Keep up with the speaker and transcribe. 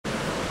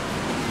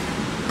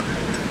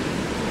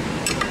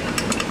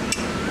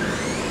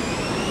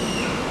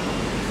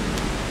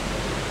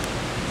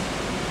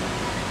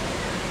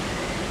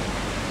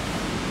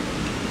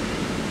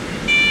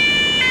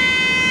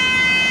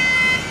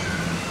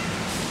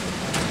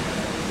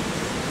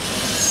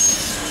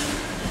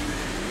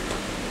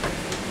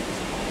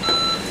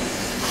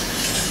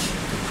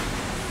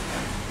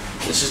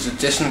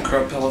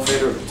THYSSENKRUPP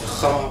elevator with the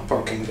Gamma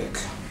parking deck.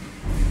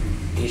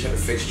 These are the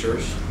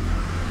fixtures.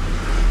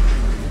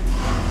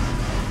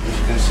 As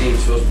you can see,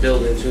 it was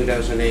built in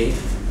 2008.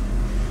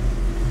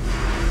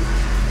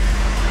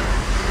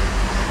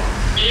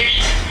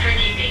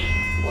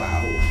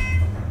 Wauw.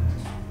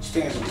 This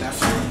thing is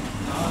definitely.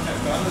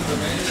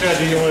 Ja,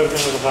 die jongen heeft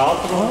nog een verhaal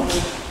gehoord.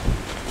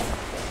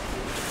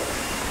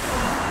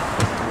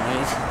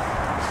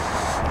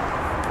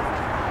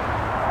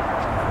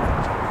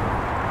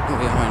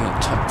 Behind the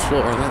top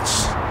floor,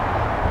 let's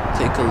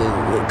take a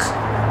little look.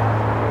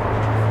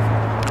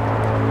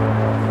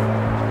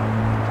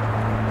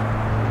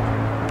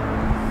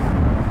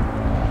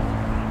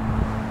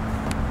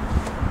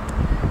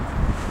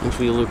 If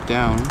we look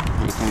down,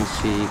 you can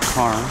see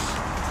cars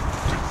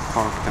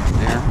parked up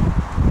there.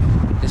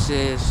 This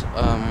is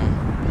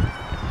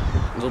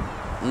the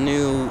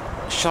new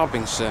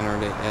shopping center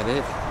they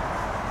added.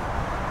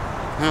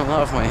 I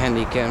love my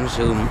handycam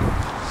zoom.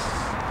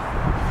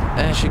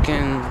 As you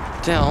can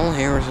tell,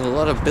 here's a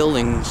lot of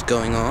buildings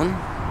going on.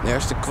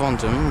 There's the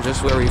Quantum,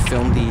 just where we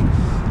filmed the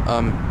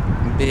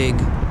big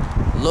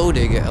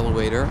low-dig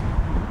elevator.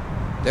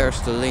 There's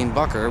the Lane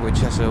Bakker, which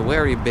has a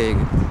very big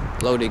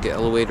low-dig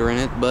elevator in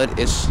it, but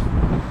it's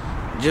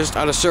just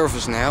out of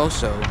service now,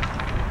 so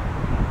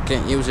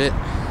can't use it.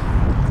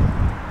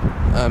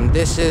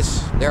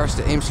 There's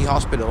the AMC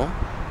Hospital,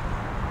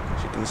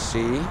 as you can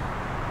see.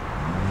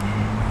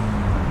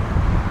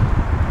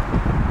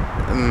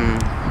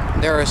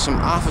 There are some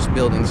office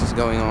buildings that's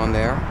going on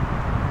there.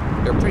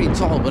 They're pretty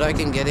tall, but I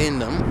can get in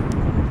them.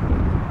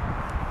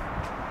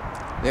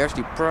 There's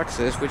the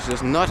Praxis, which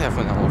does not have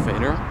an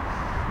elevator.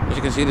 As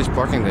you can see, this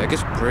parking deck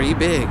is pretty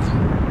big.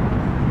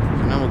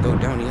 So now we'll go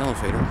down the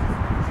elevator,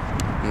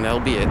 and that'll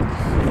be it.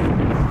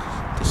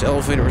 This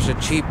elevator is a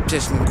cheap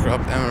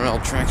THYSSENKRUPP MRL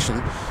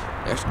traction.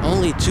 There's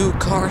only 2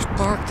 cars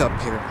parked up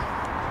here.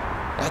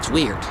 That's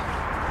weird.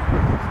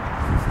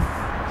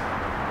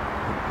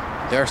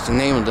 There's the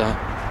name of the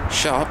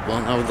shop.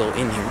 Well, now we go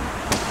in here.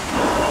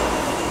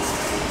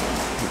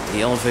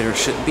 The elevator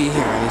should be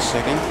here any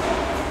second.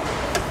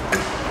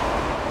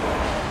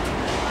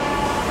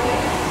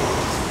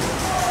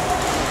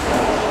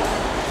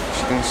 As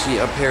you can see,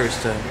 up here is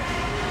the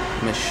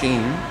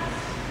machine.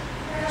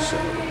 So,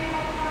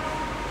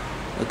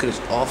 look at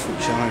this awful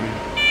chime.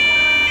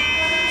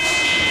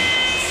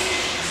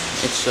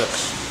 It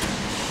sucks.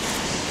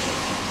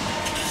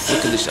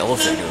 Look at this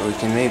elevator. We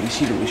can maybe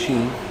see the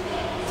machine.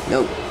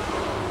 Nope.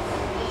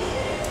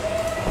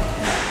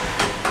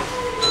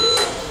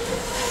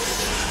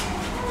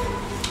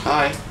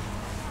 Hi.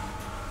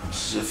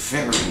 This is a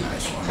very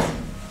nice one.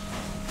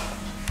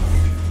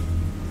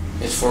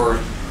 It's for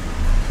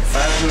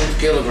 500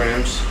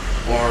 kilograms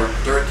or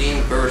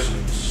 13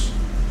 persons.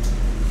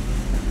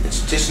 It's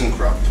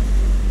THYSSENKRUPP.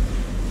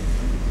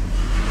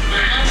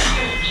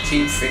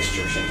 Cheap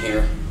fixtures in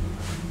here.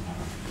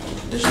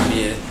 This will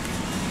be it.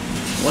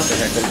 What the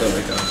heck did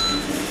I got?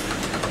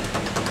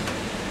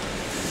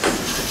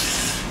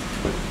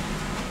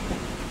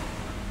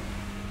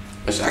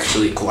 It's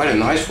actually quite a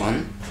nice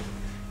one.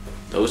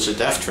 Though it's a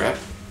death trap.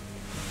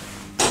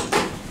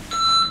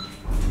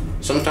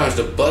 Sometimes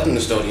the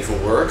buttons don't even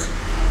work.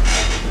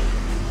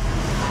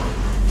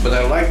 But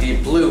I like the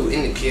blue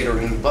indicator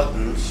in the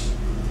buttons.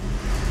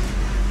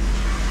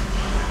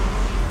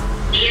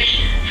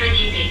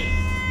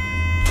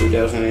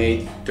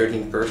 2008,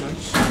 13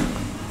 persons.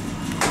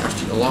 There's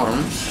the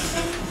alarm.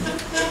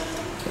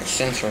 There's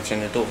sensors in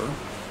the door.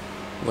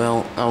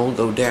 Well, I will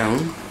go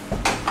down.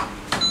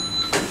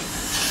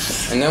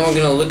 And then we're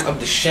gonna look up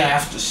the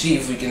shaft to see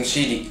if we can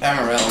see the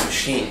MRL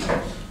machine.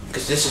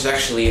 Because this is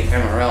actually an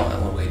MRL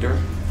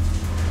elevator.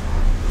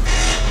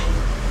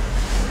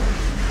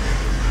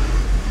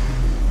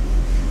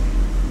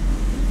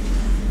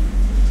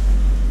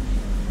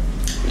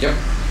 Yep.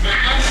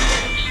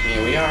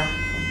 Here we are.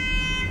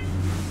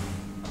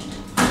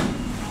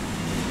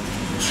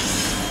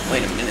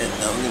 Wait a minute,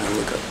 now I'm gonna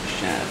look up the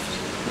shaft.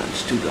 No,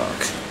 it's too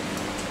dark.